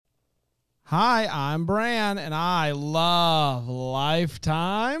Hi, I'm Bran, and I love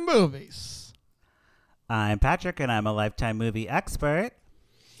Lifetime movies. I'm Patrick, and I'm a Lifetime movie expert.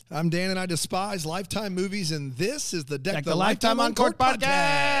 I'm Dan, and I despise Lifetime movies, and this is the Deck the Lifetime Uncorked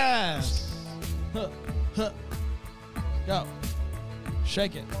podcast. Go.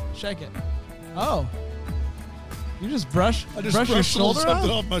 Shake it. Shake it. Oh. You just brush your shoulder something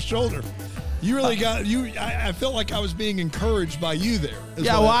off? off my shoulder. You really got you. I felt like I was being encouraged by you there.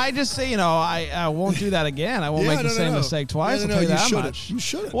 Yeah, well, I just say, I won't do that again. I won't make the same mistake twice. I'll tell you that much. You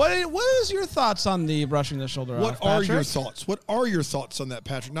shouldn't. What is your thoughts on the brushing the shoulder off, What are your Patrick? thoughts? What are your thoughts on that,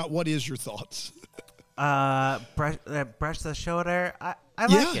 Patrick? Not what is your thoughts? Brush the shoulder. I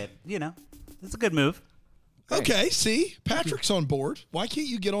like it. It's a good move. Okay, see, Patrick's on board. Why can't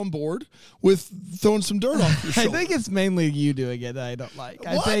you get on board with throwing some dirt off your shoulder? I think it's mainly you doing it that I don't like.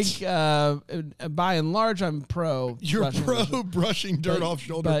 What? I think, by and large, I'm pro. You're brushing dirt off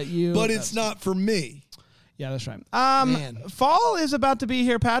shoulder, but it's not for me. Yeah, that's right. Man. Fall is about to be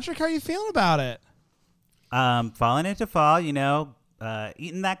here, Patrick. How are you feeling about it? Falling into fall,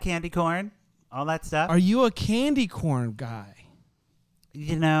 eating that candy corn, all that stuff. Are you a candy corn guy?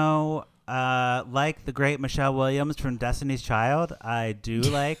 Like the great Michelle Williams from Destiny's Child, I do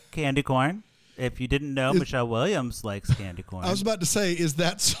like candy corn. If you didn't know, Michelle Williams likes candy corn. I was about to say, is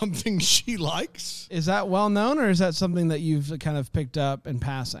that something she likes? Is that well known, or is that something that you've kind of picked up in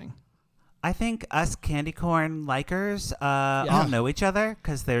passing? I think us candy corn likers all know each other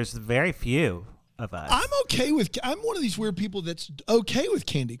because there's very few of us. I'm one of these weird people that's okay with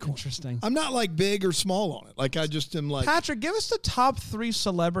candy corn. Interesting. I'm not like big or small on it. Like I just am like Patrick, give us the top 3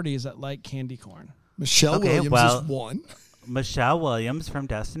 celebrities that like candy corn. Michelle Williams is one. Michelle Williams from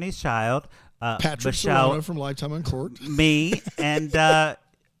Destiny's Child. Patrick Serrano from Lifetime Uncorked. Me and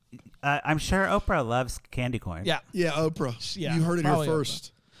I'm sure Oprah loves candy corn. Yeah, Oprah. Yeah, you heard it here first.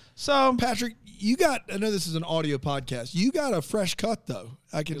 Oprah. So Patrick, I know this is an audio podcast. You got a fresh cut though.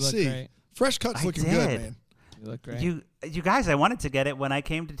 I can see. Great. Fresh cut's looking good, man. You look great. You guys, I wanted to get it when I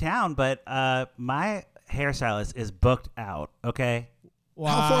came to town, but my hairstylist is booked out. Okay. Wow.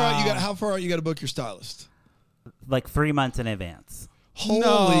 How far out you got to book your stylist? Like 3 months in advance. Holy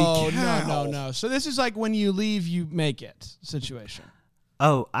cow. No. So this is like when you leave, you make it situation.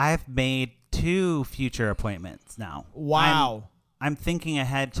 Oh, I've made 2 future appointments now. Wow. I'm thinking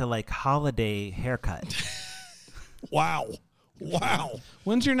ahead to like holiday haircut. Wow.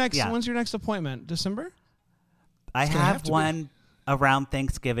 When's your next appointment? December? I have one around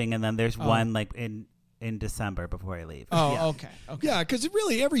Thanksgiving, and then there's one like in December before I leave. Oh, yeah. okay. Yeah, because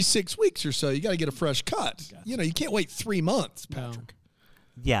really every 6 weeks or so, you got to get a fresh cut. Gotcha. You can't wait 3 months, Patrick. No.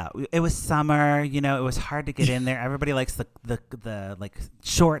 Yeah, it was summer. It was hard to get in there. Everybody likes the like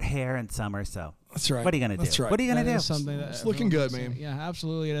short hair in summer. So that's right. What are you gonna do? That's right. What are you gonna do? Something it's looking good, man. Yeah,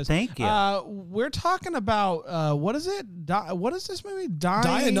 absolutely it is. Thank you. We're talking about what is it? What is this movie?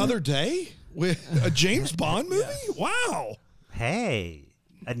 Die Another Day with a James Bond movie? Yes. Wow. Hey.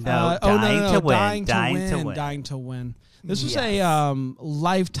 Dying to Win. This was a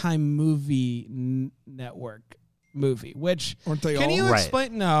Lifetime movie network movie, which aren't they can all? You right.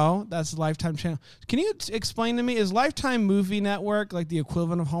 explain? No, that's Lifetime channel. Can you explain to me, is Lifetime Movie Network like the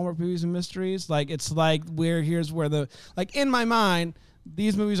equivalent of Hallmark Movies and Mysteries? Like it's like here's where the in my mind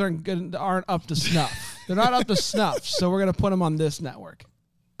these movies aren't up to snuff. They're not up to snuff, so we're gonna put them on this network.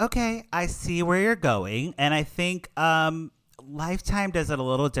 Okay, I see where you're going, and I think Lifetime does it a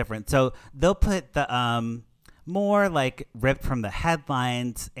little different. So they'll put the more like ripped from the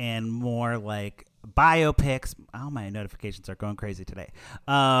headlines and more like biopics. Oh, my notifications are going crazy today.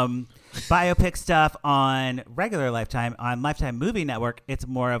 Biopic stuff on regular Lifetime. On Lifetime Movie Network, it's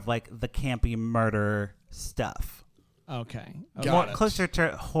more of like the campy murder stuff. Okay. More closer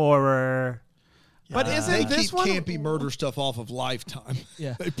to horror. But isn't this one campy murder stuff off of Lifetime?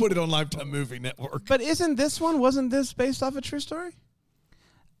 Yeah, they put it on Lifetime Movie Network. But wasn't this based off a true story?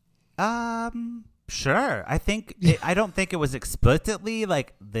 Sure. I don't think it was explicitly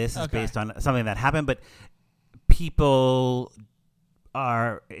like this is based on something that happened, but people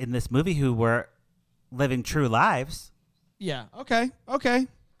are in this movie who were living true lives. Yeah. Okay. All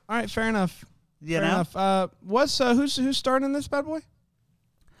right. Fair enough. Fair enough. Who's starring in this bad boy?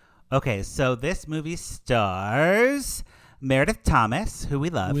 Okay, so this movie stars Meredith Thomas, who we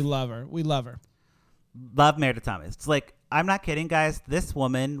love. We love her. Love Meredith Thomas. It's like, I'm not kidding, guys. This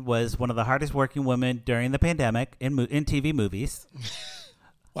woman was one of the hardest working women during the pandemic in TV movies.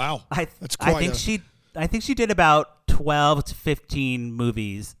 Wow, that's quite. I think she did about 12 to 15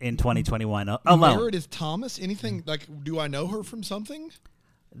 movies in 2021 alone. Meredith Thomas. Anything like? Do I know her from something?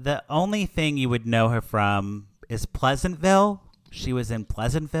 The only thing you would know her from is Pleasantville. She was in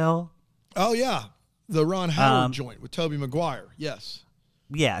Pleasantville. Oh yeah, the Ron Howard Um, joint with Tobey Maguire. Yes.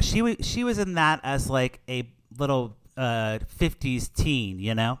 Yeah, she was in that as like a little 50s teen,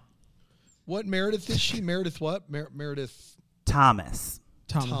 you know? What Meredith is she? Meredith what? Meredith Thomas.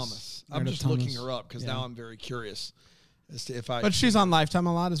 Thomas. I'm Meredith just looking Thomas. her up because Yeah. now I'm very curious as to if I. But she's on Lifetime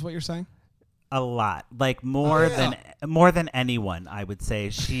a lot, is what you're saying? A lot, like Oh, yeah. more than anyone, I would say.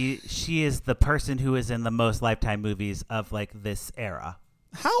 She is the person who is in the most Lifetime movies of like this era.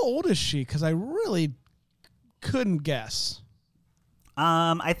 How old is she? Because I really couldn't guess.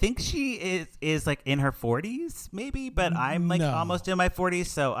 I think she is like in her 40s, maybe, but I'm like No. almost in my 40s,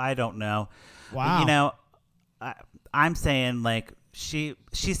 so I don't know. Wow. You know, I'm saying like she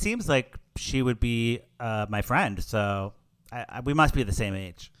seems like she would be my friend, so we must be the same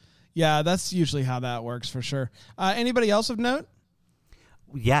age. Yeah, that's usually how that works for sure. Anybody else of note?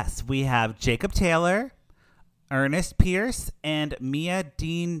 Yes, we have Jacob Taylor, Ernest Pierce, and Mia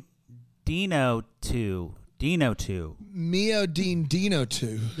Dino 2. Mia Dean Dino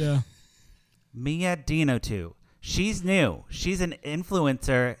too. Yeah. Mia Dino 2. She's new. She's an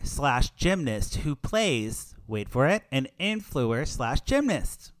influencer / gymnast who plays, wait for it, an influencer /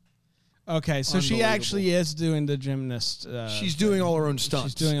 gymnast. Okay, so she Unbelievable. actually is doing the gymnast. She's doing all her own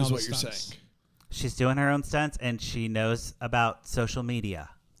stunts. She's doing all is the what you're stunts. saying. She's doing her own stunts and she knows about social media.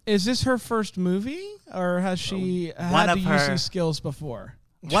 Is this her first movie, or has she One had to of use her- these skills before?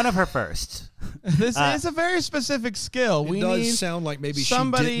 One of her first. This is a very specific skill. It We does need sound like maybe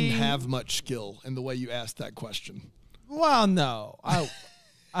somebody- she didn't have much skill in the way you asked that question. Well, no,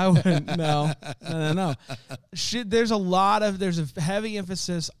 I wouldn't. No. There's a heavy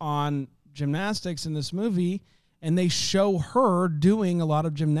emphasis on gymnastics in this movie, and they show her doing a lot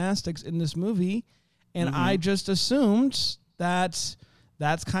of gymnastics in this movie, and I just assumed that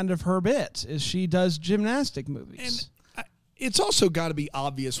that's kind of her bit, is she does gymnastic movies. It's also got to be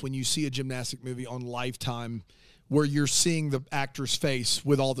obvious when you see a gymnastic movie on Lifetime where you're seeing the actor's face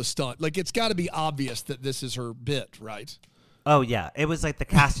with all the stunt. Like, it's got to be obvious that this is her bit, right? Oh, yeah. It was like the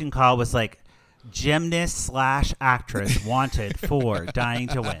casting call was like gymnast / actress wanted for Dying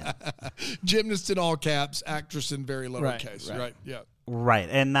to Win. Gymnast in all caps, actress in very lowercase, right. right? Yeah. Right.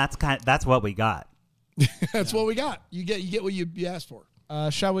 And that's what we got. That's what we got. You get what you asked for.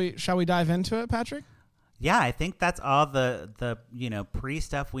 Shall we dive into it, Patrick? Yeah, I think that's all the pre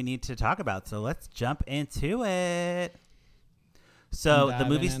stuff we need to talk about. So let's jump into it. So the Diving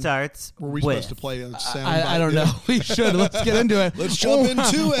movie in. starts Were we with, supposed to play a sound I bite? don't Yeah. know. We should. Let's get into it. Let's jump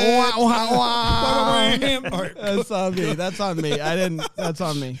into it. Wah, wah, wah. All right, That's on me. That's on me. I didn't. That's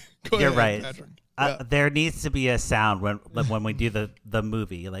on me. go You're ahead, right. Patrick. Yeah. There needs to be a sound when we do the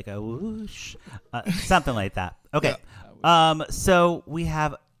movie, like a whoosh, something like that. Okay. So we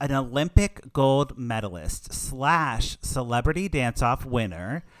have an Olympic gold medalist / celebrity dance-off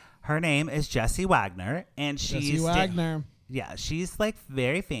winner. Her name is Jessie Wagner, and she's Jessie Wagner. Yeah, she's like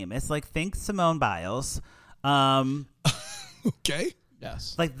very famous. Like think Simone Biles, Okay.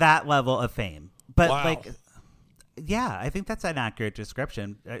 Yes. like that level of fame. But Wow. like, yeah, I think that's an accurate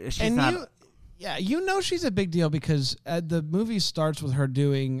description. She's And not. she's a big deal because the movie starts with her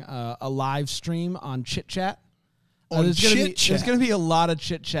doing a live stream on Chit Chat. On There's Chit Chat. going to be a lot of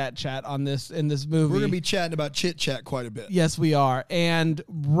chit chat on this in this movie. We're going to be chatting about Chit Chat quite a bit. Yes, we are. And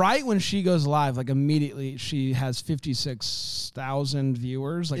right when she goes live, like immediately, she has 56,000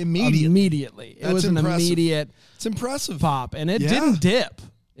 viewers. Like immediately. It That's was an impressive. immediate It's impressive. pop, and it Yeah. didn't dip.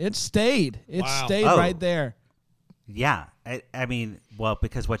 It stayed. It Wow. stayed Oh. right there. Yeah, I mean, well,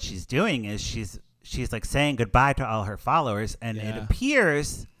 because what she's doing is she's like saying goodbye to all her followers, and it Yeah.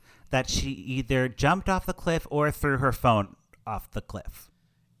 appears that she either jumped off the cliff or threw her phone off the cliff.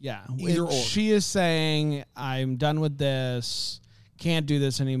 Yeah. Either or. She is saying, I'm done with this, can't do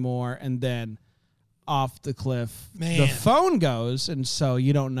this anymore, and then off the cliff, the Man. phone goes, and so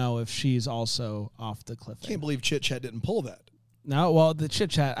you don't know if she's also off the cliff. Can't believe Chit Chat didn't pull that. No, well, the chit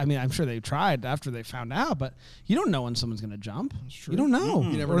chat. I mean, I'm sure they tried after they found out, but you don't know when someone's going to jump. true. You don't know,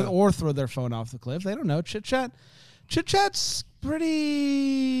 You never know. or throw their phone off the cliff. They don't know. Chit chat. Chit chat's pretty.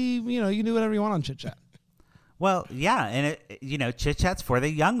 You can do whatever you want on chit chat. Well, yeah, and Chit Chat's for the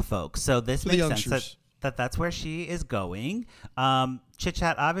young folks, so this For the makes sense youngsters. that's where she is going. Chit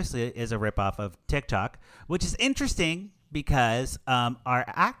Chat obviously is a ripoff of TikTok, which is interesting because our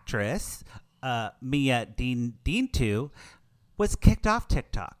actress Mia Deen was kicked off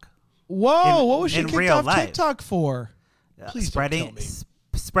TikTok. Whoa! In- What was she in kicked real off life. TikTok for? Please don't spreading tell me.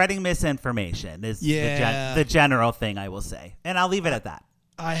 spreading misinformation is Yeah. the general thing I will say, and I'll leave it at that.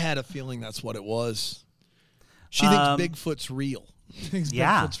 I had a feeling that's what it was. She thinks Bigfoot's real. Thinks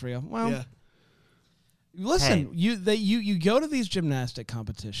Yeah. Bigfoot's real. Well, Yeah. Listen, Hey. you go to these gymnastic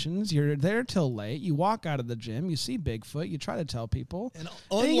competitions. You're there till late. You walk out of the gym. You see Bigfoot. You try to tell people. And you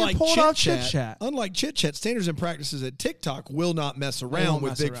get unlike pulled off chit chat, chit-chat. unlike chit chat, standards and practices at TikTok will not mess around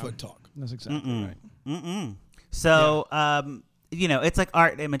with Bigfoot talk. That's exactly right. So, it's like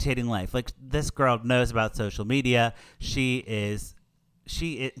art imitating life. Like this girl knows about social media. She is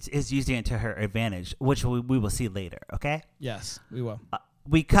using it to her advantage, which we will see later. Okay. Yes, we will.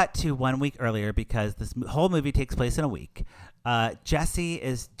 We cut to 1 week earlier because this whole movie takes place in a week. Jesse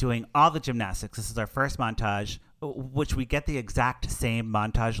is doing all the gymnastics. This is our first montage, which we get the exact same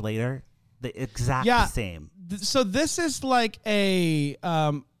montage later. The exact same. So this is like a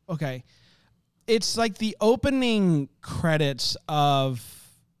okay. It's like the opening credits of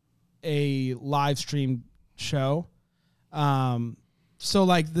a live stream show. So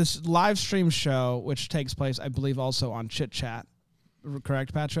like this live stream show, which takes place, I believe, also on Chit Chat.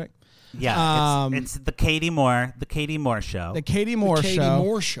 Correct, Patrick? Yeah, it's the Katie Moore show. The Katie Moore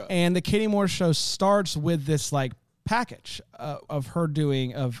show. And the Katie Moore show starts with this like package of her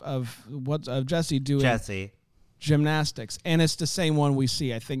doing of Jesse doing gymnastics, and it's the same one we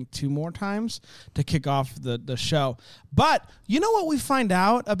see I think 2 more times to kick off the show. But you know what we find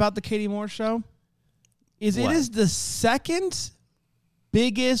out about the Katie Moore show is what? It is the second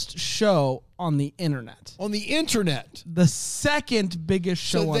biggest show on the internet. On the internet. The second biggest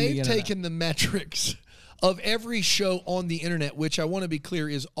show on the internet. So they've taken the metrics of every show on the internet, which I want to be clear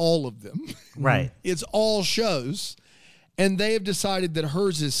is all of them. Right. It's all shows. And they have decided that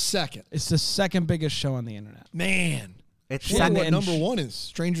hers is second. It's the second biggest show on the internet. Man. It's second. What number one is?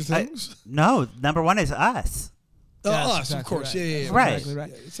 Stranger Things? No, number 1 is Us. Us, exactly of course. Right. Yeah. Right. Exactly right.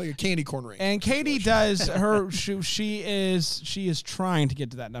 Yeah, it's like a candy corn ring. And Katie does her. She is trying to get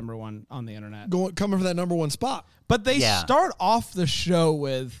to that number 1 on the internet. Coming for that number 1 spot. But they start off the show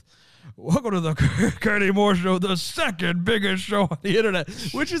with, "Welcome to the Katie Moore Show, the second biggest show on the internet,"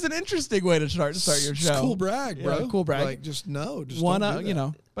 which is an interesting way to start your show. It's cool brag, bro. Yeah, cool brag. Like just don't do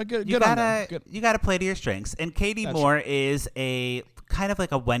that. But good. You Good on them. Good. You gotta play to your strengths. And Katie Moore is a kind of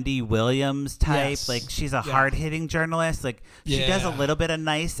like a Wendy Williams type. Yes. Like she's a hard hitting journalist. Like she does a Yeah. little bit of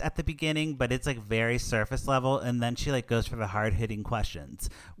nice at the beginning, but it's like very surface level. And then she like goes for the hard hitting questions,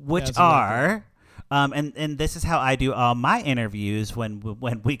 which That's are. And this is how I do all my interviews when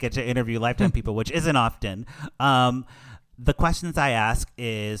we get to interview Lifetime people, which isn't often. The questions I ask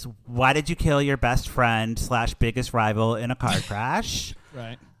is, why did you kill your best friend / biggest rival in a car crash?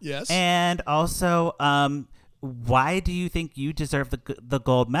 Right. Yes. And also, why do you think you deserve the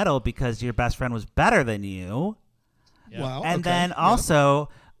gold medal because your best friend was better than you? Yeah. Wow. And then also,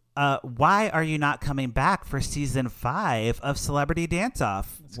 why are you not coming back for season 5 of Celebrity Dance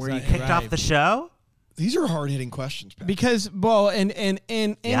Off? Were you exactly kicked right. off the show? These are hard hitting questions, Pat. Because,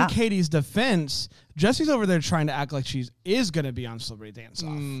 in Katie's defense, Jesse's over there trying to act like she is going to be on Celebrity Dance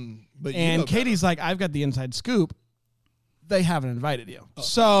Off. But And Katie's like, "I've got the inside scoop. They haven't invited you."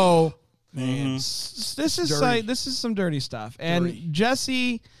 So, man, this is dirty. this is some dirty stuff. And Dirty.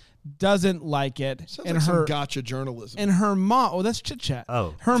 Jesse doesn't like it. sounds and like her some gotcha journalism. and her mom. Oh, that's chit chat.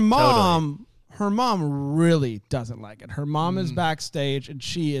 Oh, her totally. mom. Her mom really doesn't like it. Her mom is backstage, and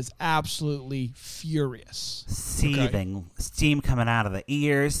she is absolutely furious. Seething, steam coming out of the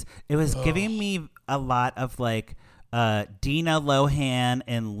ears. It was giving me a lot of like Dina Lohan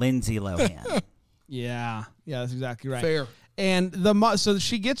and Lindsay Lohan. Yeah, that's exactly right. Fair. And so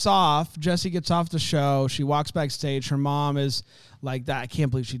she gets off. Jessie gets off the show. She walks backstage. Her mom is like, "That I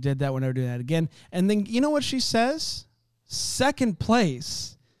can't believe she did that. We're never doing that again." And then you know what she says? Second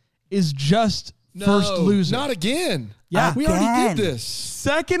place is just first loser. Not again. Yeah. We already Again. did this.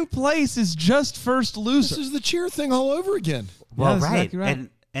 Second place is just first loser. This is the cheer thing all over again. Well, that's right. exactly right.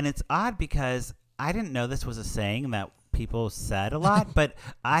 And it's odd because I didn't know this was a saying that people said a lot, but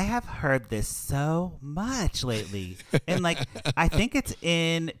I have heard this so much lately. And like, I think it's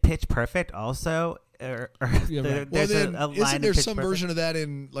in Pitch Perfect also. Right. There's then, a line isn't in there Pitch some Perfect. version of that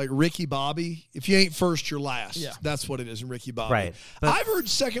in like Ricky Bobby? If you ain't first, you're last. Yeah. That's what it is in Ricky Bobby. Right. But- I've heard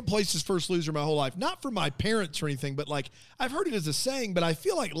second place is first loser my whole life. Not for my parents or anything, but like I've heard it as a saying, but I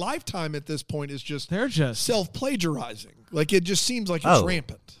feel like Lifetime at this point is just They're just self-plagiarizing. Like it just seems like it's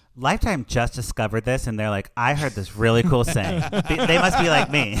rampant. Lifetime just discovered this, and they're like, I heard this really cool saying. They must be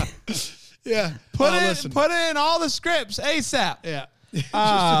like me. Yeah. put listen. in all the scripts ASAP. Yeah.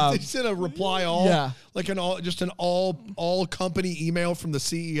 They sent a reply all, Yeah. like an all company email from the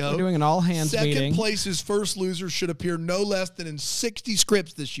CEO. We're doing an all hands Second meeting. place's first loser should appear no less than in 60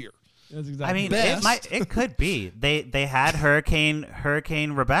 scripts this year. That's exactly I mean, Best. it could be. They had Hurricane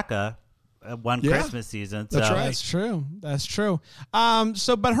Rebecca. one Christmas season. So. That's right. That's true. That's true.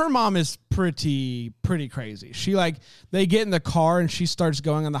 But her mom is pretty crazy. She they get in the car and she starts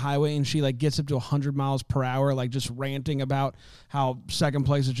going on the highway and she gets up to 100 miles per hour, just ranting about how second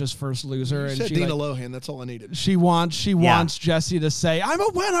place is just first loser. You and said she Dina Lohan. That's all I needed. She wants Jesse to say, "I'm a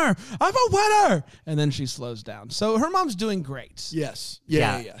winner. I'm a winner," and then she slows down. So her mom's doing great. Yes.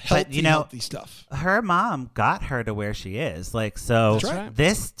 Yeah. But Healthy stuff. Her mom got her to where she is. So That's right.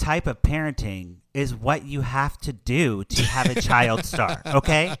 this type of parenting is what you have to do to have a child star.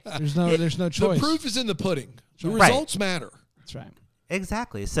 Okay. There's no choice. The proof is in the pudding. The Right. results matter. That's right.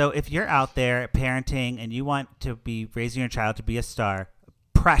 Exactly. So if you're out there parenting and you want to be raising your child to be a star,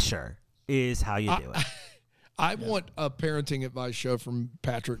 pressure is how you do it. I want a parenting advice show from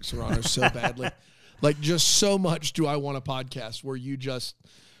Patrick Serrano so badly. Just so much do I want a podcast where you just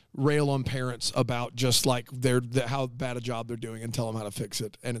rail on parents about just how bad a job they're doing and tell them how to fix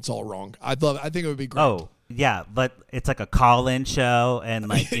it, and it's all wrong. I think it would be great. Oh, yeah, but it's like a call-in show, and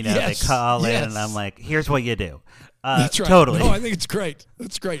Yes, they call in, yes. and I'm like, here's what you do. That's right. Totally. No, I think it's great.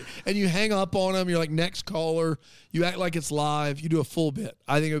 That's great. And you hang up on them. You're like, next caller. You act like it's live. You do a full bit.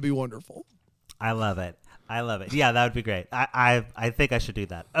 I think it would be wonderful. I love it. Yeah, that would be great. I think I should do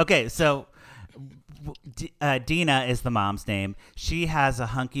that. Okay, so Dina is the mom's name. She has a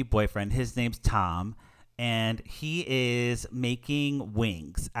hunky boyfriend. His name's Tom, and he is making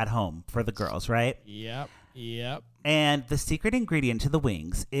wings at home for the girls, right? Yep. And the secret ingredient to the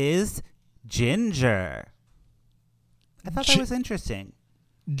wings is ginger. I thought that was interesting.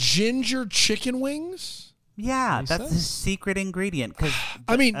 Ginger chicken wings? Yeah, that's the secret ingredient. Because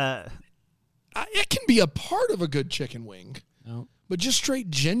it can be a part of a good chicken wing. No. But just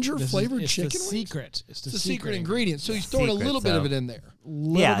straight ginger flavored chicken wings? Secret. It's the secret ingredient. So he's throwing a little bit of it in there.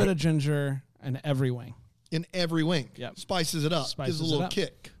 Little bit of ginger in every wing. In every wing. Yep. Spices it up. Gives it a little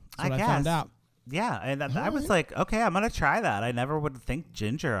kick. That's what I guess. found out. Yeah, and I was like, okay, I'm gonna try that. I never would think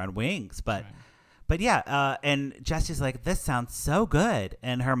ginger on wings, but yeah. And Jesse's like, this sounds so good,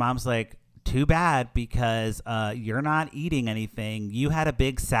 and her mom's like, too bad because you're not eating anything. You had a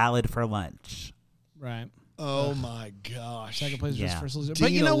big salad for lunch. Right. Oh my gosh. Second place is just first loser. Dina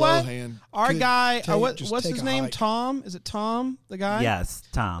But you know what? Lohan Our guy, what's take his a name? hike. Tom? Is it Tom? The guy? Yes,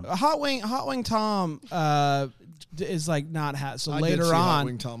 Tom. Hot Wing Tom is not so I later did see on. Hot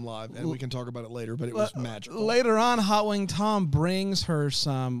Wing Tom live, and we can talk about it later, but it was magical. Later on, Hot Wing Tom brings her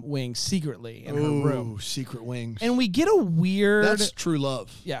some wings secretly in her room. Secret wings. And we get a weird... That's true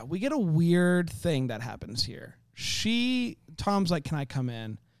love. Yeah, we get a weird thing that happens here. Tom's like, can I come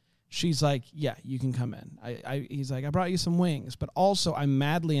in? She's like, yeah, you can come in. He's like, I brought you some wings, but also I'm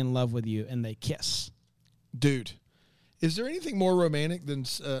madly in love with you, and they kiss. Dude, is there anything more romantic than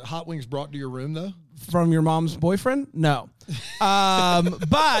hot wings brought to your room, though? From your mom's boyfriend? No.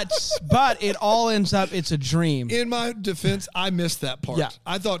 But it all ends up, it's a dream. In my defense, I missed that part. Yeah.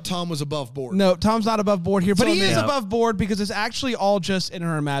 I thought Tom was above board. No, Tom's not above board here, but So he is no. above board because it's actually all just in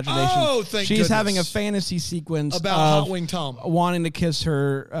her imagination. Oh, thank She's goodness. having a fantasy sequence About of Hot Wing Tom. wanting to kiss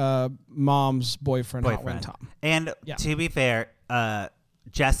her mom's boyfriend, Hot Wing Tom. And to be fair,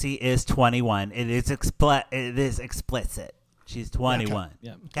 Jessie is 21. It is explicit. She's 21.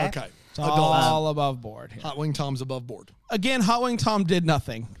 Yeah. Okay. It's all above board here. Hot Wing Tom's above board. Again, Hot Wing Tom did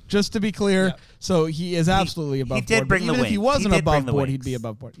nothing. Just to be clear, Yeah. so he is absolutely above board. He did bring but the even if he wings. wasn't He did bring above the board, he'd wings. be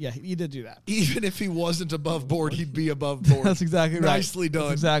above board. Yeah, he did do that. Even if he wasn't above board, he'd be above board. That's exactly right. Nicely done.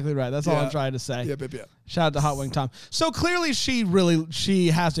 That's exactly right. That's all Yeah. I'm trying to say. Yep. Shout out to Hot Wing Tom. So clearly, she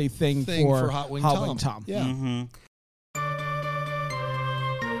has a thing for Hot Wing Tom. Yeah. Mm-hmm.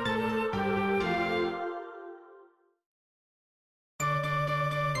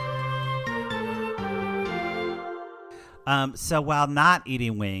 So while not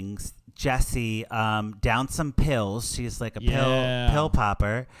eating wings, Jessie down some pills. She's like a pill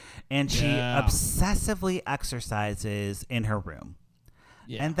popper, and she obsessively exercises in her room.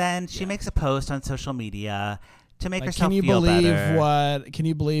 Yeah. And then she makes a post on social media to make herself feel better. Can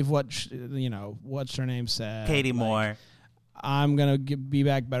you believe what what's her name said? Katie Moore. I'm gonna be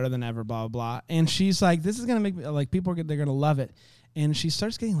back better than ever. Blah blah. And she's like, this is gonna make me they're gonna love it. And she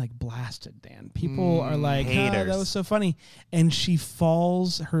starts getting blasted, Dan. People are like, haters. That was so funny. And she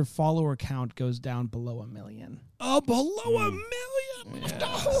falls, her follower count goes down below 1 million. Oh, below 1 million.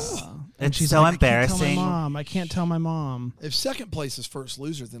 Yeah. And It's she's so like, embarrassing. I can't tell my mom. If second place is first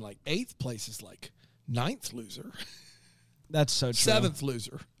loser, then eighth place is ninth loser. That's so true. Seventh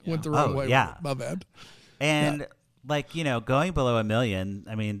loser. Went the wrong way. Yeah. My bad. And going below 1 million,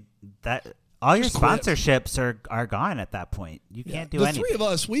 I mean, that all your Just quit. sponsorships are gone at that point. You can't do the anything. three of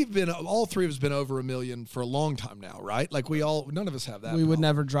us, all three of us been over $1 million for a long time now, right? Like none of us have that. We would problem.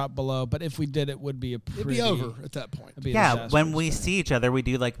 never drop below, but if we did, it would be It'd be over at that point. Yeah, when we see each other, we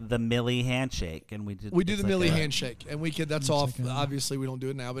do like the Millie handshake, and we do the Millie handshake, and that's off. Obviously, we don't do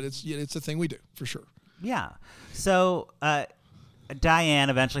it now, but it's a thing we do for sure. Yeah. So Diane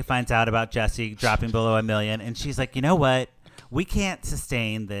eventually finds out about Jesse dropping below $1 million, and she's like, you know what? We can't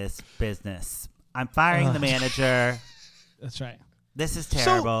sustain this business. I'm firing the manager. That's right. This is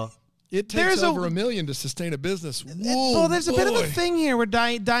terrible. It takes over $1 million to sustain a business. Whoa, well, there's a bit of a thing here where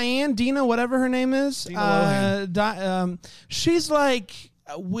Diane, Dina, whatever her name is, she's like,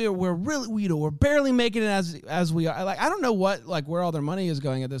 we're really, we're barely making it as we are. Like, I don't know where all their money is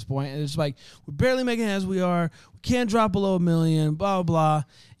going at this point. And it's like, we're barely making it as we are. We can't drop below $1 million. Blah blah.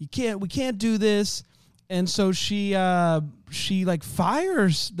 We can't do this. And so she like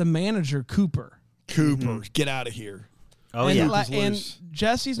fires the manager, Cooper. Get out of here. Oh, and, and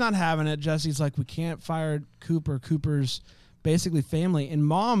Jesse's not having it. Jesse's like, we can't fire Cooper. Cooper's basically family. And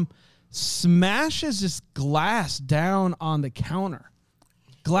Mom smashes this glass down on the counter.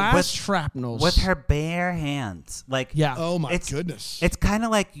 Glass shrapnels. With her bare hands. Like, yeah. Oh, my goodness. It's kind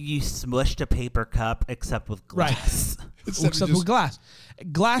of like you smushed a paper cup, except with glass. Right. Except with glass.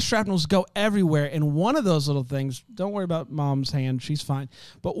 Glass shrapnels go everywhere. And one of those little things, don't worry about Mom's hand. She's fine.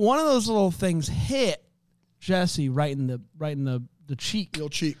 But one of those little things hit Jesse right in the cheek. Your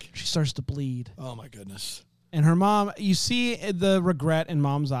cheek. She starts to bleed. Oh my goodness. And her mom, you see the regret in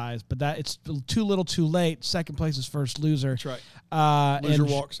Mom's eyes, but that it's too little, too late. Second place is first loser. That's right. Loser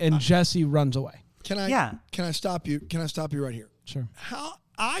walks. And Jesse runs away. Can I stop you? Can I stop you right here? Sure.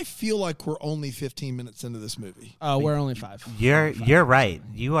 I feel like we're only 15 minutes into this movie. Oh, we're only 5. You're right.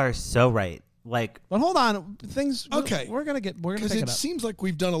 You are so right. Like, but hold on, things. Okay, we're gonna pick it up. Because it seems like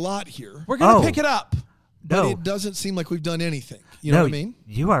we've done a lot here. We're gonna pick it up. But it doesn't seem like we've done anything. You know what I mean?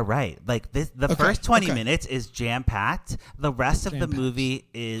 You are right. Like the first 20 minutes is jam packed. The rest of the movie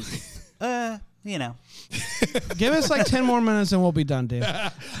is, you know. Give us like 10 more minutes and we'll be done, dude.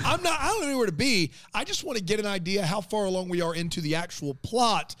 I don't know where to be. I just want to get an idea how far along we are into the actual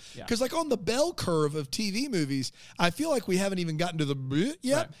plot. Because like on the bell curve of TV movies, I feel like we haven't even gotten to the bleh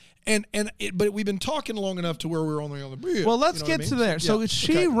yet. Right. But we've been talking long enough to where we're only on the bleh. Well, let's get to there. So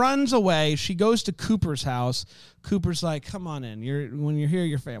she runs away. She goes to Cooper's house. Cooper's like, come on in. When you're here,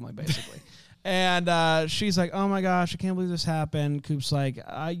 you're family, basically. And she's like, oh my gosh, I can't believe this happened. Coop's like,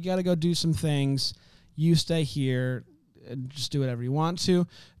 you got to go do some things. You stay here and just do whatever you want to.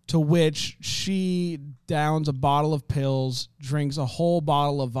 To which she downs a bottle of pills, drinks a whole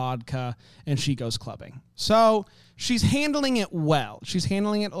bottle of vodka, and she goes clubbing. So she's handling it well. She's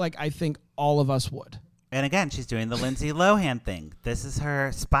handling it like I think all of us would. And again, she's doing the Lindsay Lohan thing. This is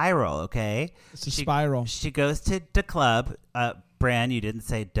her spiral, okay? It's a spiral. She goes to the club. Bran, you didn't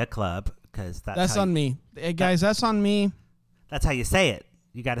say the club because that's on me. Hey, guys, that's on me. That's how you say it.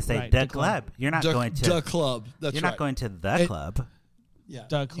 You got to say the club. You're not going to the club. That's You're not going to the club. Yeah,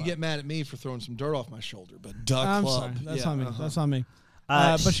 Duh Club. You get mad at me for throwing some dirt off my shoulder, but I'm club. Sorry. That's on me. That's on me.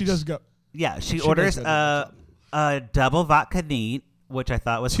 But she does go. Yeah, she orders a double vodka neat, which I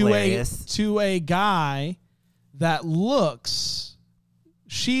thought was hilarious. To a guy that looks.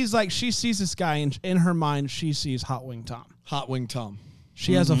 She's like, she sees this guy, and in her mind, she sees Hot Wing Tom. Hot Wing Tom.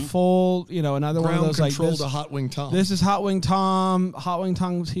 She has a full, another one of those like this. To Hot Wing Tom. This is Hot Wing Tom. Hot Wing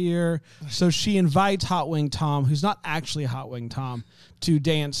Tom's here, so she invites Hot Wing Tom, who's not actually Hot Wing Tom, to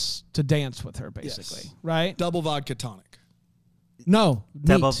dance with her, basically, right? Double vodka tonic. No,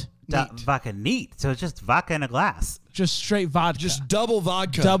 vodka neat. So it's just vodka in a glass. Just straight vodka. Just double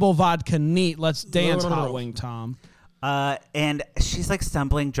vodka. Double vodka neat. Let's dance, Hot Wing Tom. And she's like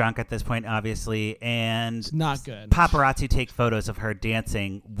stumbling drunk at this point, obviously, and it's not good. Paparazzi take photos of her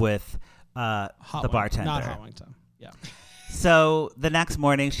dancing with the bartender. Not Hot Wing Tom. Yeah. So the next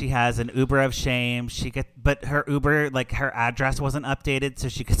morning, she has an Uber of shame. But her Uber, like her address wasn't updated, so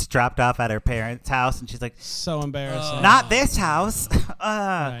she gets dropped off at her parents' house, and she's like, so embarrassing. Not this house.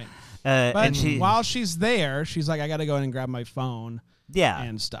 Right. But while she's there, she's like, I got to go in and grab my phone. Yeah.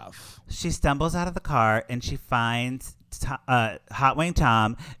 And stuff. She stumbles out of the car and she finds Hot Wing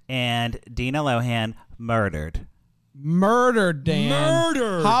Tom and Dina Lohan murdered. Murdered, Dan.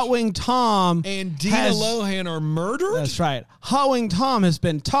 Murdered. Hot Wing Tom and Dina Lohan are murdered? That's right. Hot Wing Tom has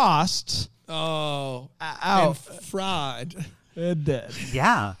been tossed. Oh. Out. And fried. It did.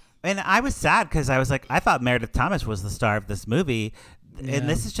 Yeah. And I was sad because I was like, I thought Meredith Thomas was the star of this movie. Yeah. And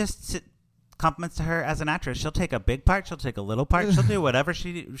this is just compliments to her as an actress. She'll take a big part. She'll take a little part. She'll do whatever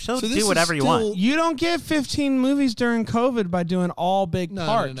she'll do whatever you want. You don't get 15 movies during COVID by doing all big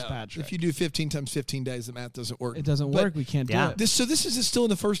parts, no. Patrick. If you do 15 times 15 days, the math doesn't work. It doesn't work. We can't do it. This is still in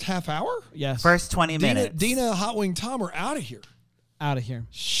the first half hour? Yes. First 20 minutes. Dina, Hot Wing Tom are out of here. Out of here.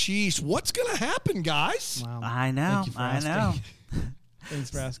 Sheesh. What's going to happen, guys? Wow. I know. Thank you for I know. asking.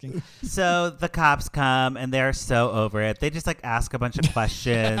 Thanks for asking. So the cops come and they're so over it. They just like ask a bunch of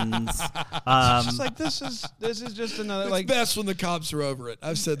questions. It's like this is just another It's like best when the cops are over it.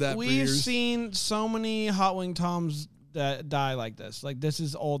 I've said that for we've years. seen so many Hot Wing Toms that die like this. Like this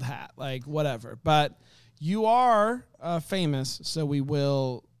is old hat. Like whatever. But you are famous, so we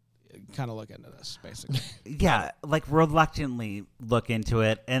will kind of look into this basically. Yeah, like reluctantly look into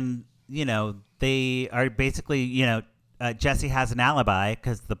it, and they are basically Jesse has an alibi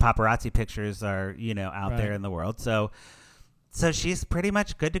because the paparazzi pictures are out there in the world. So she's pretty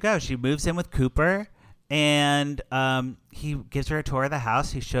much good to go. She moves in with Cooper, and he gives her a tour of the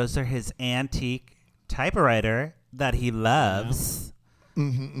house. He shows her his antique typewriter that he loves.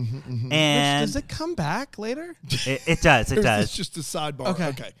 And does it come back later? It does. It does. It's just a sidebar.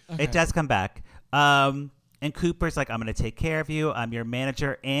 Okay. It does come back. And Cooper's like, I'm going to take care of you. I'm your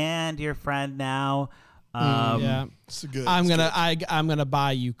manager and your friend now. Yeah, it's good. I'm gonna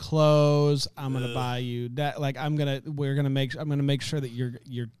buy you clothes. I'm gonna buy you that. Like I'm gonna make sure that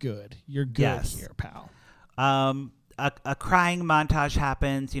you're good. You're good here, pal. A crying montage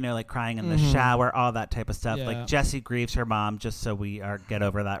happens. Like crying in the shower, all that type of stuff. Yeah. Like Jessie grieves her mom, just so we get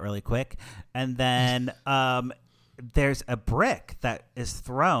over that really quick. And then there's a brick that is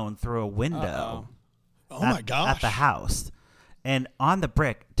thrown through a window. Oh my gosh! At the house. And on the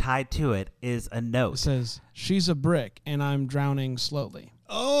brick, tied to it, is a note. It says, "She's a brick, and I'm drowning slowly."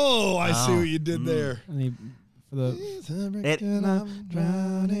 Oh, I see what you did there. And I'm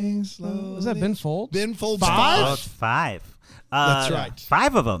drowning slowly. Was that Ben Folds? Ben Folds. Oh, it's 5. That's right.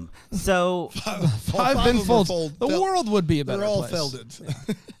 5 of them. So Five Ben Folds. The world would be a better They're all place. Felded.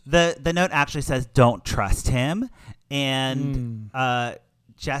 the note actually says, "Don't trust him," and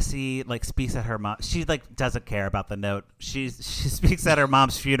Jessie speaks at her mom. She doesn't care about the note. She speaks at her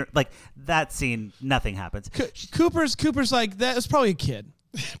mom's funeral. That scene, nothing happens. Cooper's like, that was probably a kid.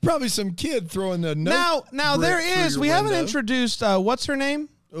 Probably some kid throwing a note. Now there is. We haven't introduced. What's her name?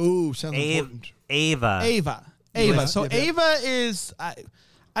 Oh, sounds important. Ava. Yeah, So yeah. Ava is.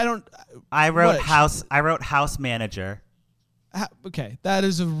 I wrote house manager. Okay, that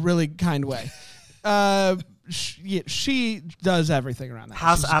is a really kind way. She does everything around the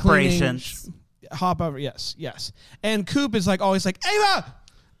house. She's Operations. Hop over. Yes. And Coop is always like, Ava,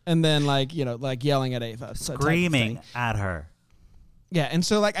 and then yelling at Ava, Screaming at her. Yeah, and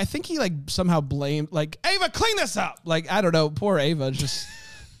so I think he somehow blamed Ava, clean this up. I don't know, poor Ava just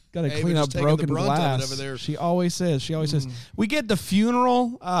got to clean up broken glass. Over there. She always says. We get the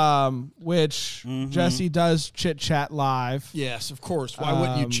funeral, which Jessie does chit chat live. Yes, of course. Why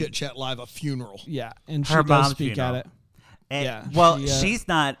wouldn't you chit chat live a funeral? Yeah, and Her she does mom's speak funeral. at it. And, Yeah, well, she, she's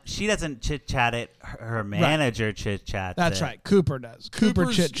not. She doesn't chit chat it. Her manager chit chats. That's right. Cooper does. Cooper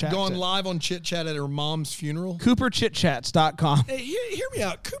Cooper's chit chats. going live on chit chat at her mom's funeral. CooperChitChats.com. Hey, hear me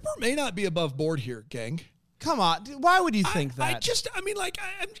out. Cooper may not be above board here, gang. Come on, why would you think that? I'm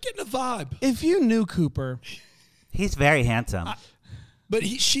getting a vibe. If you knew Cooper, He's very handsome. But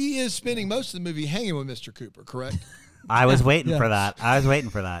she is spending most of the movie hanging with Mr. Cooper, correct? I was waiting for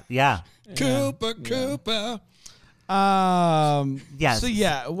that. Yeah. Cooper. Yes. So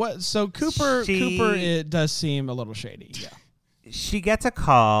yeah, So Cooper it does seem a little shady. Yeah. She gets a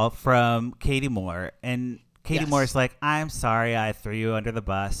call from Katie Moore, and Katie Yes. Moore's like, "I'm sorry, I threw you under the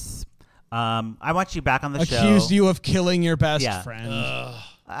bus. I want you back on the show. Accused you of killing your best Yeah. friend.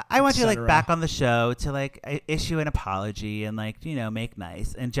 I want you cetera. back on the show to issue an apology and make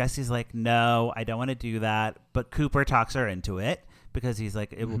nice." And Jesse's like, "No, I don't want to do that." But Cooper talks her into it because he's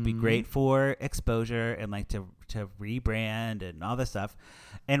like, "It will be great for exposure and to rebrand and all this stuff."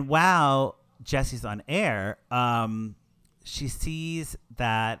 And while Jesse's on air, she sees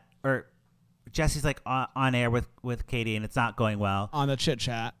that, or Jesse's on air with Katie, and it's not going well On the chit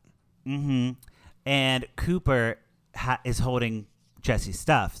chat. And Cooper is holding Jesse's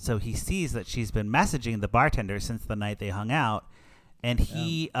stuff, so he sees that she's been messaging the bartender since the night they hung out, and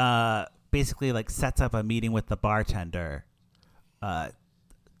he basically sets up a meeting with the bartender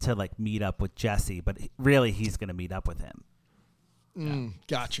to meet up with Jesse, but really he's going to meet up with him.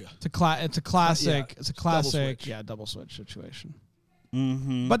 Gotcha. It's a classic. It's a classic. switch. Double switch situation.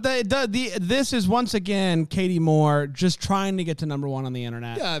 Mm-hmm. But this is once again Katie Moore just trying to get to number one on the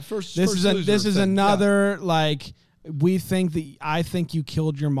internet. Yeah, first This is loser this is thing. another we think that I think you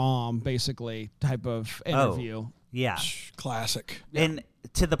killed your mom, basically type of interview. Yeah. Classic. And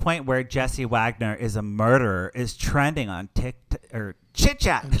to the point where Jesse Wagner is a murderer is trending on TikTok or Chit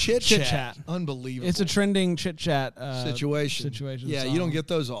Chat. Chit Chit chat. Chat. Unbelievable. It's a trending chit chat situation. Yeah, you don't get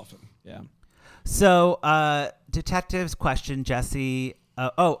those often. Yeah. So detectives question Jesse.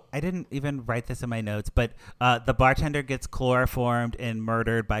 I didn't even write this in my notes, but the bartender gets chloroformed and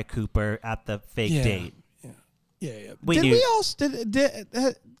murdered by Cooper at the fake date. Yeah.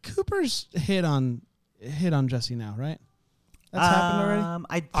 Did Cooper's hit on Jesse now, right? That's happened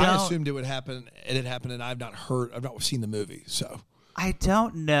already. I assumed it would happen. It had happened, and I've not seen the movie, so I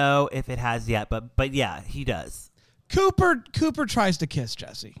don't know if it has yet, but yeah, he does. Cooper tries to kiss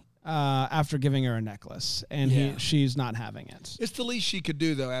Jesse after giving her a necklace, and she's not having it. It's the least she could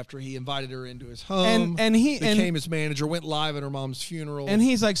do, though. After he invited her into his home, and he became his manager, went live at her mom's funeral, and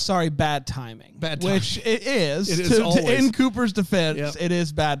he's like, "Sorry, bad timing." Which it is. It is always. In Cooper's defense, Yep. it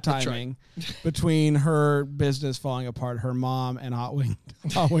is bad timing between her business falling apart, her mom, and Hot Wing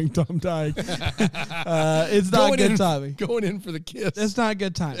Tom dying. It's not good timing. Going in for the kiss. It's not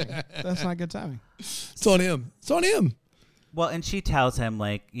good timing. That's not good timing. It's on him. It's on him. Well, and she tells him,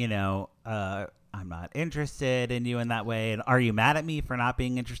 like, I'm not interested in you in that way. And are you mad at me for not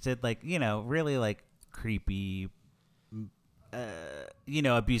being interested? Like, really like creepy,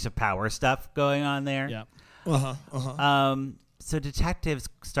 abusive power stuff going on there. Yeah. So detectives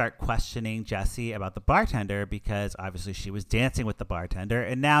start questioning Jesse about the bartender because obviously she was dancing with the bartender.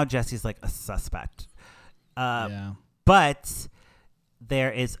 And now Jesse's like a suspect. But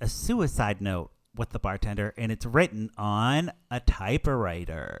there is a suicide note with the bartender, and it's written on a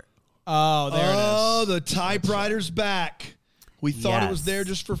typewriter. Oh, there it is. Oh, the typewriter's back. We thought it was Yes. there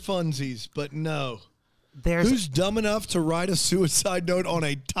just for funsies, but no. Who's dumb enough to write a suicide note on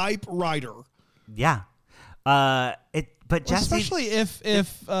a typewriter? Yeah. But Jesse, especially if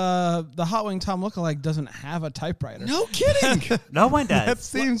the Hot Wing Tom lookalike doesn't have a typewriter. No kidding. no one does. That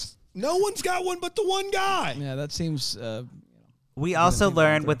seems. No one's got one but the one guy. Yeah, that seems. We also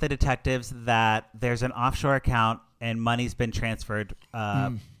learned with the detectives that there's an offshore account and money's been transferred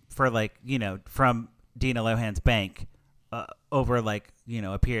for from Dina Lohan's bank over a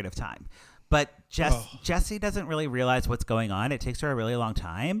period of time. But Jesse doesn't really realize what's going on. It takes her a really long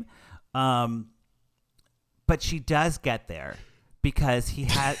time. But she does get there because she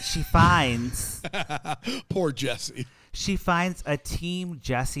finds poor Jesse. She finds a Team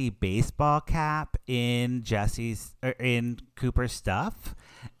Jesse baseball cap in Cooper's stuff,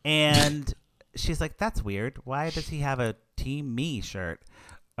 and she's like, "That's weird. Why does he have a Team Me shirt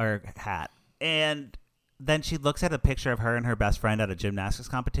or hat?" And then she looks at a picture of her and her best friend at a gymnastics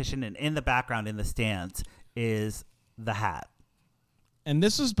competition, and in the background, in the stands, is the hat. And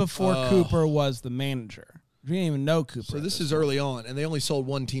this is before Cooper was the manager. We didn't even know Cooper. So this is early on, and they only sold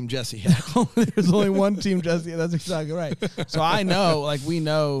one Team Jesse hat. There's only one Team Jesse. That's exactly right. So I know, we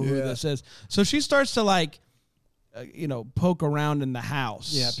know who this is. So she starts to poke around in the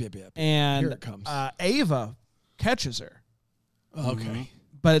house. Yep. And here it comes. Ava catches her. Okay.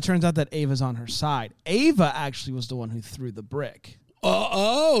 But it turns out that Ava's on her side. Ava actually was the one who threw the brick.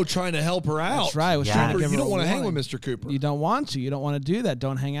 Trying to help her out. That's right. Trying to give you her don't want to hang with warning. Mr. Cooper. You don't want to. You don't want to do that.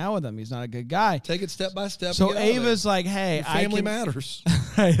 Don't hang out with him. He's not a good guy. Take it step by step. So Ava's like, "Hey, family matters.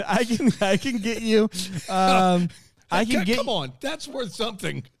 I can get you. I can get. Come on, that's worth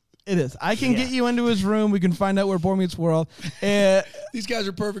something. It is. I can get you into his room. We can find out where Boy Meets World. These guys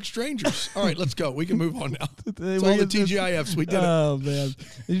are perfect strangers. All right, let's go. We can move on now. It's all the TGIFs. We did it. Oh, man.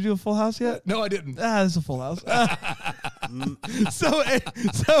 Did you do a Full House yet? No, I didn't. It's a Full House. So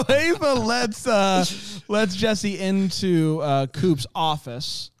Ava lets Jesse into Coop's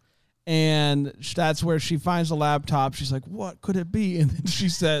office, and that's where she finds the laptop. She's like, "What could it be?" And then she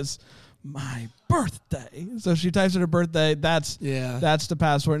says, "My birthday." So she types in her birthday. That's the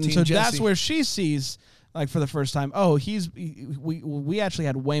password. And Team so Jesse. that's where she sees, for the first time, we actually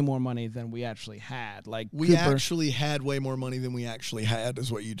had way more money than we actually had. We actually had way more money than we actually had,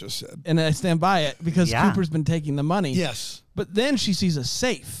 is what you just said. And I stand by it because Cooper's been taking the money. Yes. But then she sees a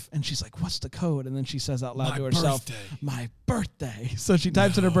safe, and she's like, "What's the code?" And then she says out loud to herself, "My birthday." So she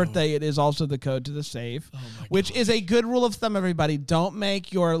types in her birthday. It is also the code to the safe, which is a good rule of thumb, everybody. Don't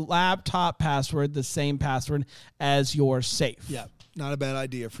make your laptop password the same password as your safe. Yeah, not a bad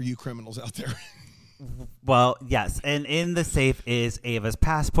idea for you criminals out there. Well, yes, and in the safe is Ava's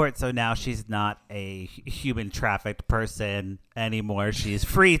passport, so now she's not a human trafficked person anymore. She's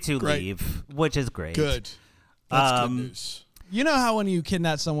free to leave, which is great. Good. That's good news. You know how when you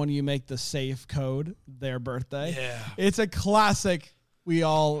kidnap someone, you make the safe code their birthday? Yeah. It's a classic we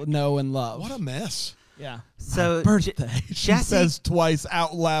all know and love. What a mess. Yeah. So My birthday. She Jessie says twice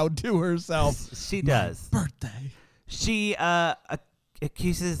out loud to herself. She does. My birthday. She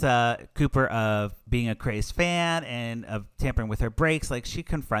accuses Cooper of being a crazed fan and of tampering with her brakes. Like, she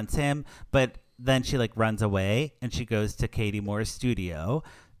confronts him, but then she like runs away and she goes to Katie Moore's studio,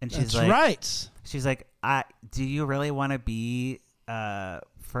 and she's That's right. She's like, do you really want to be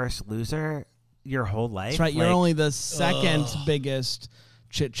first loser your whole life? That's right. You're Like, only the second biggest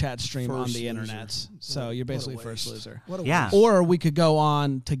chit chat stream on First the loser. internet. So you're basically first waste. loser. What a Yeah. waste. Or we could go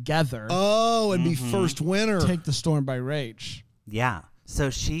on together. Oh, and be first winner. Take the storm by rage. Yeah. So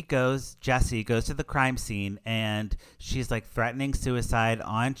Jessie goes to the crime scene, and she's like threatening suicide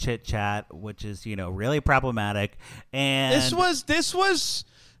on Chit Chat, which is, really problematic. And This was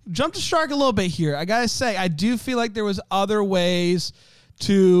jump the shark a little bit here. I gotta say, I do feel like there was other ways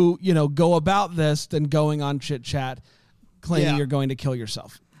to, go about this than going on Chit Chat claiming you're going to kill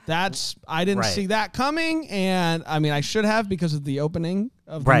yourself. I didn't see that coming, and I mean I should have because of the opening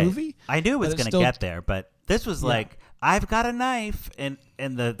of the movie. I knew it was going to get there, but this was like, I've got a knife, and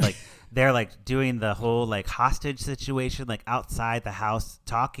the like they're like doing the whole like hostage situation, like outside the house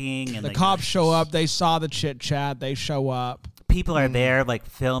talking, and The like, cops show up. They saw the Chit Chat. They show up. people are there like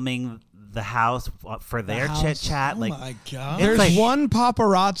filming the house for their Chit Chat. Oh like, my God. it's There's like, one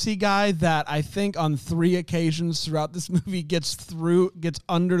paparazzi guy that I think on 3 occasions throughout this movie gets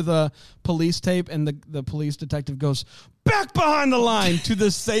under the police tape, and the police detective goes back behind the line to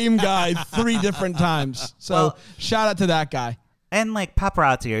the same guy 3 different times. So shout out to that guy. And like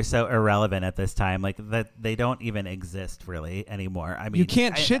paparazzi are so irrelevant at this time, like that they don't even exist really anymore. I mean, You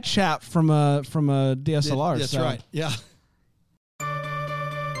can't chit chat from a DSLR. That's so. right. Yeah.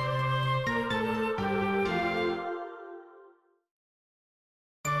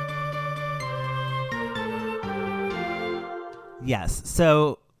 Yes.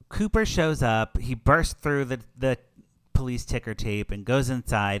 So Cooper shows up. He bursts through the police ticker tape and goes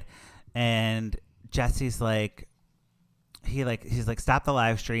inside. And Jesse's like, he's like, stop the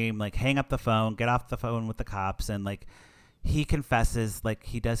live stream, like hang up the phone, get off the phone with the cops. And like, he confesses, like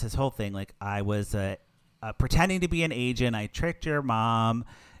he does his whole thing. Like, I was pretending to be an agent. I tricked your mom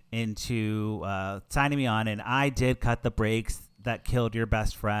into signing me on, and I did cut the brakes that killed your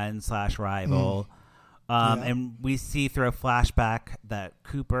best friend / rival. And we see through a flashback that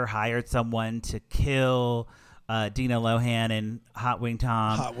Cooper hired someone to kill Dina Lohan and Hot Wing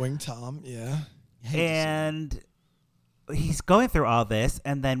Tom. Hot Wing Tom, yeah. And he's going through all this,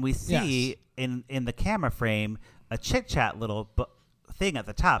 and then we see in the camera frame a Chit Chat little thing at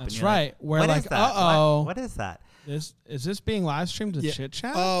the top. That's and you're right. Like, We're what like, is that? uh-oh. What is that? Is this being live streamed to Chit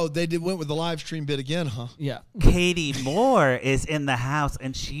Chat? Oh, they went with the live stream bit again, huh? Yeah. Katie Moore is in the house,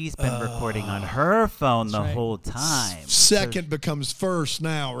 and she's been recording on her phone the right. whole time. Second becomes first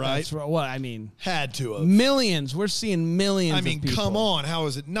now, right? That's right. What I mean, Had to have. millions. We're seeing millions. I mean, of people. come on. How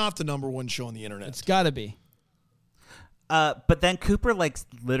is it not the #1 show on the internet? It's got to be. But then Cooper like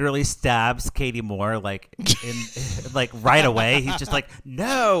literally stabs Katie Moore like in like right away. He's just like,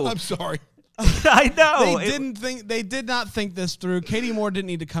 no. I'm sorry. I know. They did not think this through. Katie Moore didn't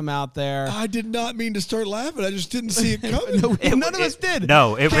need to come out there. I did not mean to start laughing. I just didn't see it coming. None of us did.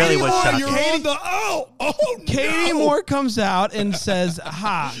 No, it really was Moore, shocking. you're on the Katie no. Moore comes out and says,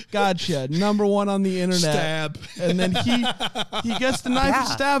 "Ha, gotcha, #1 on the internet." Stab. And then he gets the knife and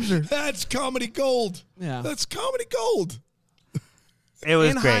stabs her. That's comedy gold. Yeah. That's comedy gold. It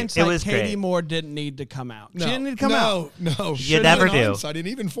was In great. hindsight, It was Katie great. Moore didn't need to come out. No, She didn't need to come out. No, You never do. Hindsight, and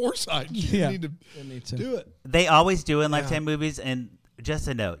even foresight. You Yeah. didn't Didn't need need to to. do it. They always do in Lifetime movies, and just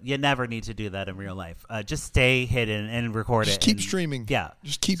a note, you never need to do that in real life. Just stay hidden and record Just it. keep and- streaming. Yeah.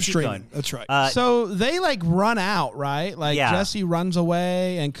 Just keep Keep streaming. going. That's right. So they like run out, right? Like Yeah. Jesse runs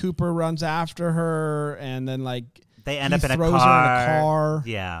away and Cooper runs after her, and then like They end he up in a throws her in car. a car.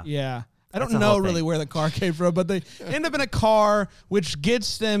 Yeah. Yeah. I That's don't the know whole really thing. where the car came from, but they end up in a car, which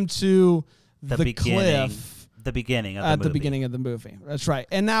gets them to the cliff The beginning of the at movie. the beginning of the movie. That's right.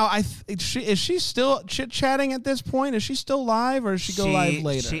 And now is she still chit-chatting at this point? Is she still live, or does she go live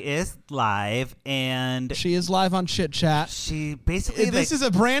later? She is live, and She is live on Chit Chat. she basically This like, is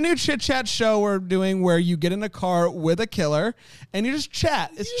a brand new Chit Chat show we're doing where you get in a car with a killer and you just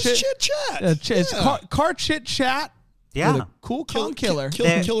chat. It's Just chit-chat. It's Yeah. car Chit Chat. yeah. With a cool calm killer.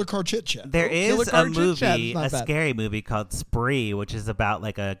 Killer car chit chat. There Killer is a Car Chit Chat movie, is not a bad. scary movie called Spree, which is about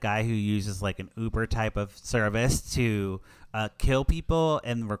like a guy who uses like an Uber type of service to kill people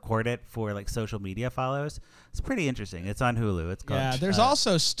and record it for like social media follows. It's pretty interesting. It's on Hulu. It's called. Yeah, there's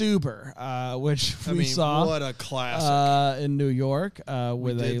also Stuber, which we saw what a classic. in New York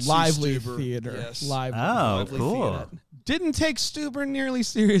with a did see lively Stuber, theater. yes. Lively Oh, lively cool. theater. didn't take Stuber nearly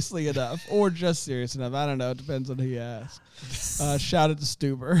seriously enough, or just serious enough. I don't know. It depends on who you ask. Shout out to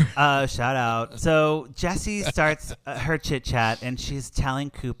Stuber. Shout out. So Jessie starts her chit chat, and she's telling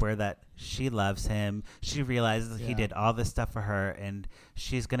Cooper that she loves him. She realizes he did all this stuff for her, and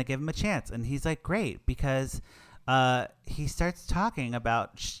she's gonna give him a chance. And he's like, great, because he starts talking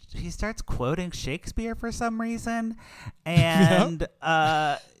about. He starts quoting Shakespeare for some reason, and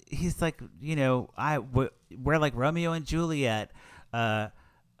he's like, we're like Romeo and Juliet,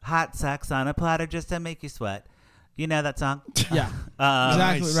 hot sex on a platter just to make you sweat. You know that song? Yeah,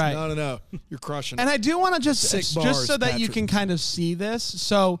 exactly nice. right. No, you're crushing it. And I do want to just bars, so that you Patrick. can kind of see this.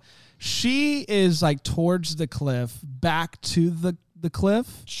 So she is like towards the cliff, back to the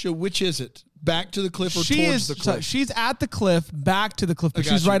cliff. So which is it? Back to the cliff or She towards is. the cliff? So she's at the cliff, back to the cliff, but I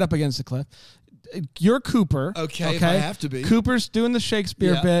got she's you. right up against the cliff. You're Cooper. Okay, if I have to be. Cooper's doing the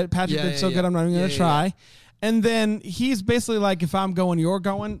Shakespeare Yeah. bit. Patrick Yeah, did yeah, so yeah. good, I'm not even going to Yeah, try. yeah. And then he's basically like, if I'm going, you're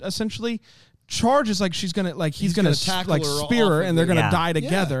going, essentially. Charges like she's gonna like he's gonna tackle like her spear off her of and they're the- gonna Yeah. die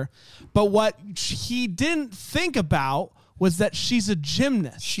together. But what he didn't think about was that she's a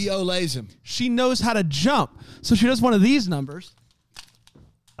gymnast. She olays him. She knows how to jump, so she does one of these numbers.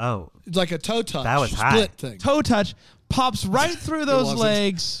 Oh, It's like a toe touch. That was high. split thing. Toe touch pops right through those wasn't.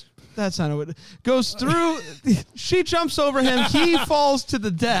 legs. That's not what goes through. She jumps over him. He falls to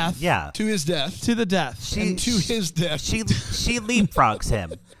the death. yeah. To his death. To the death. She To his death. she leapfrogs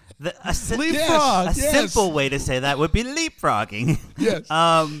him. Leapfrog. A simple way to say that would be leapfrogging.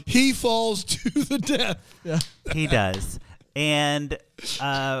 Yes. He falls to the death. Yeah. He does. And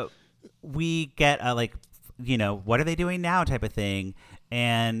we get what are they doing now type of thing.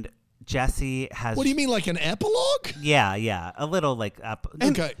 And Jessie has. What do you mean, like an epilogue? Yeah. A little like up.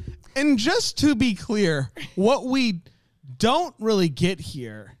 Okay. And just to be clear, what we don't really get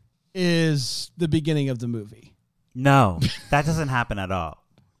here is the beginning of the movie. No, that doesn't happen at all.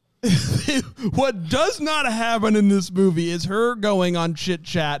 What does not happen in this movie is her going on chit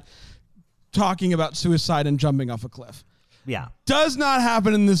chat, talking about suicide and jumping off a cliff. Yeah. Does not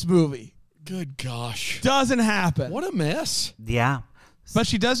happen in this movie. Good gosh. Doesn't happen. What a mess. Yeah. But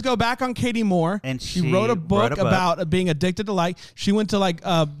she does go back on Katie Moore. And she she wrote a book wrote a book. about being addicted to like. She went to like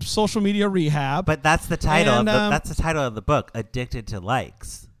social media rehab. But that's the title. And, That's the title of the book. Addicted to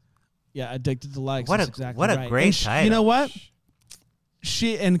likes. Yeah, addicted to likes. What That's a- exactly what a right. great And title. You know what?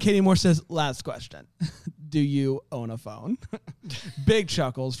 She and Katie Moore says, last question. Do you own a phone? Big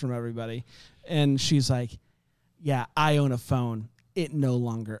chuckles from everybody. And she's like, yeah, I own a phone. It no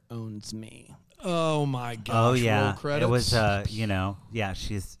longer owns me. Oh my gosh. Oh yeah, Roll credits. it was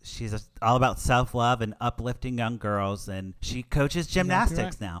she's all about self-love and uplifting young girls, and she coaches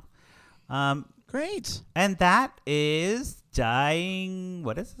gymnastics now. Great. And that is dying.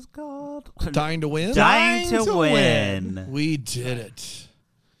 What is this called? Dying to win. Dying to to win. We did it.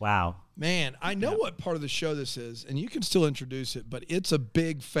 Wow. Man, I know what part of the show this is, and you can still introduce it, but it's a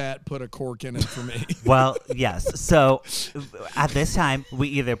big fat put a cork in it for me. Well, yes. So at this time, we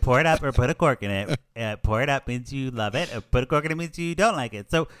either pour it up or put a cork in it. Pour it up means you love it. Or put a cork in it means you don't like it.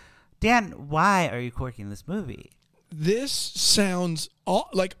 So, Dan, why are you corking this movie? This sounds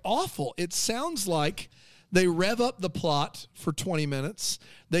like awful. It sounds like they rev up the plot for 20 minutes.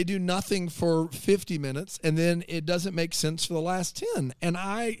 They do nothing for 50 minutes, and then it doesn't make sense for the last 10. And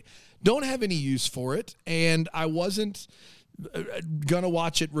I don't have any use for it, and I wasn't going to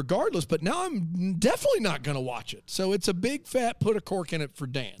watch it regardless, but now I'm definitely not going to watch it. So it's a big fat put a cork in it for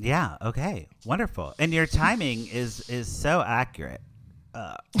Dan. Yeah. Okay. Wonderful. And your timing is so accurate.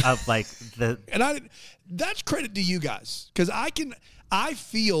 Of like the And that's credit to you guys, because I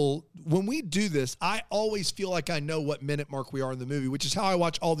feel when we do this, I always feel like I know what minute mark we are in the movie, which is how I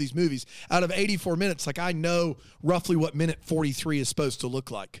watch all these movies. Out of 84 minutes, like I know roughly what minute 43 is supposed to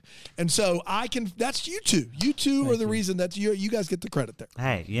look like. And so that's you two. You two are the reason that you guys get the credit there.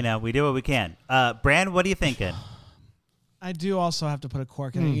 hey, we do what we can. Brand, what are you thinking? I do also have to put a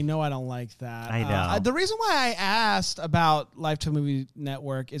cork in it. You know I don't like that. I know. The reason why I asked about Lifetime Movie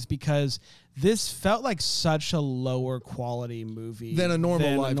Network is because this felt like such a lower quality movie Than a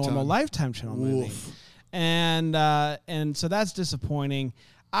normal Lifetime channel movie. Oof. And so that's disappointing.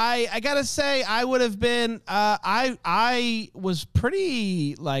 I gotta say, I would have been. I was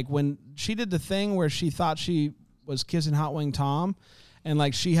pretty like when she did the thing where she thought she was kissing Hot Wing Tom, and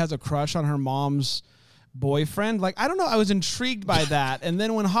like she has a crush on her mom's boyfriend. Like, I don't know. I was intrigued by that. And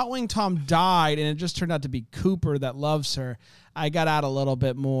then when Hot Wing Tom died and it just turned out to be Cooper that loves her, I got out a little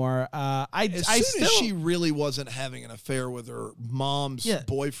bit more. As she really wasn't having an affair with her mom's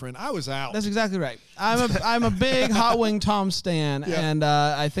boyfriend, I was out. That's exactly right. I'm a big Hot Wing Tom stan, and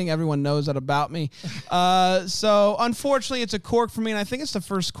I think everyone knows that about me. So unfortunately, it's a cork for me, and I think it's the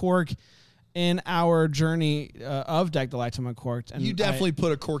first cork in our journey of Deck the Lifetime Uncorked. And you definitely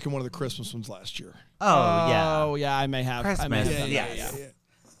put a cork in one of the Christmas ones last year. Oh yeah, I may have. Christmas. I may have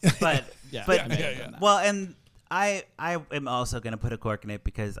But yeah. Well, and I am also going to put a cork in it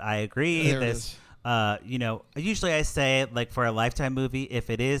because I agree. Usually I say, like, for a Lifetime movie, if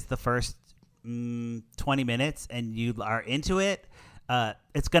it is the first 20 minutes and you are into it,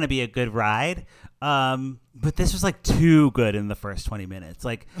 it's going to be a good ride. But this was like too good in the first 20 minutes.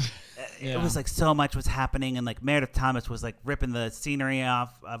 Like, it was like so much was happening, and like Meredith Thomas was like ripping the scenery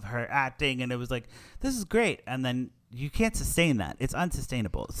off of her acting, and it was like, this is great. And then you can't sustain that. It's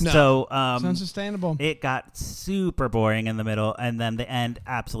unsustainable. No. So It's unsustainable. It got super boring in the middle, and then the end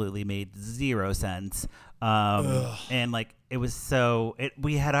absolutely made zero sense. And like it was so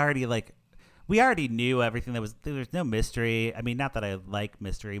we already knew everything. There was no mystery. I mean, not that I like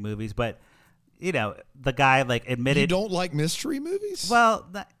mystery movies, but the guy like admitted you don't like mystery movies. Well,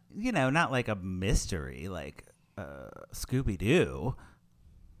 not like a mystery like Scooby Doo.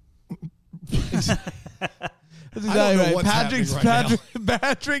 That's I don't know right. what's happening right now.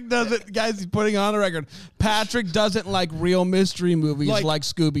 Patrick doesn't, guys, he's putting on the record. Patrick doesn't like real mystery movies like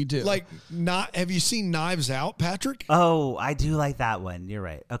Scooby-Doo. Have you seen Knives Out, Patrick? Oh, I do like that one. You're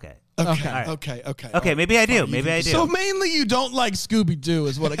right. Okay. Okay. Maybe I do. Maybe I do. So mainly you don't like Scooby-Doo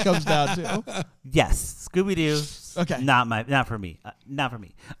is what it comes down to. Yes. Scooby-Doo. Okay. Not for me. Not for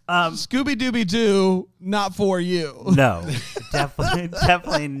me. Scooby-Dooby-Doo, not for you. No.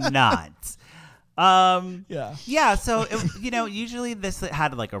 Definitely not. Yeah. So usually this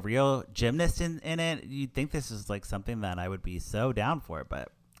had like a real gymnast in it. You'd think this is like something that I would be so down for, but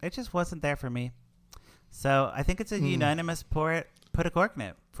it just wasn't there for me. So I think it's a unanimous put a cork in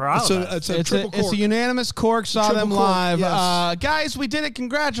it for all of us. It's a unanimous cork. Saw them live. Yes. Guys, we did it.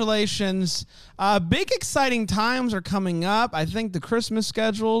 Congratulations. Big exciting times are coming up. I think the Christmas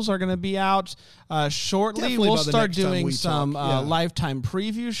schedules are going to be out shortly. Definitely we'll by the start next time doing we some talk. Lifetime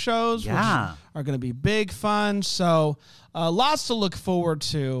preview shows, which Yeah. are going to be big fun. So lots to look forward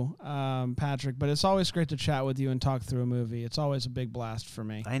to, Patrick. But it's always great to chat with you and talk through a movie. It's always a big blast for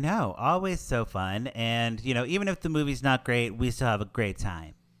me. I know. Always so fun. And, even if the movie's not great, we still have a great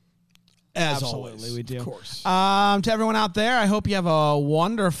time. As Absolutely, always, we do. Of course. To everyone out there, I hope you have a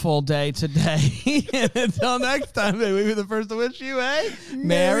wonderful day today. And until next time, may we be the first to wish you a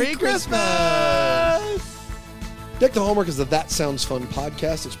Merry Christmas! Deck the Hallmark is the That Sounds Fun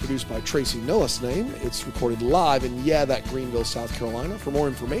podcast. It's produced by Tracy Nillis Name. It's recorded live in that Greenville, South Carolina. For more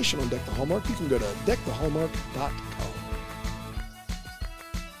information on Deck the Hallmark, you can go to deckthehallmark.com.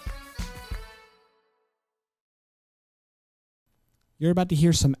 You're about to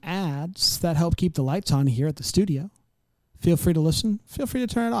hear some ads that help keep the lights on here at the studio. Feel free to listen. Feel free to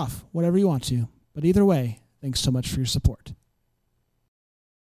turn it off, whatever you want to. But either way, thanks so much for your support.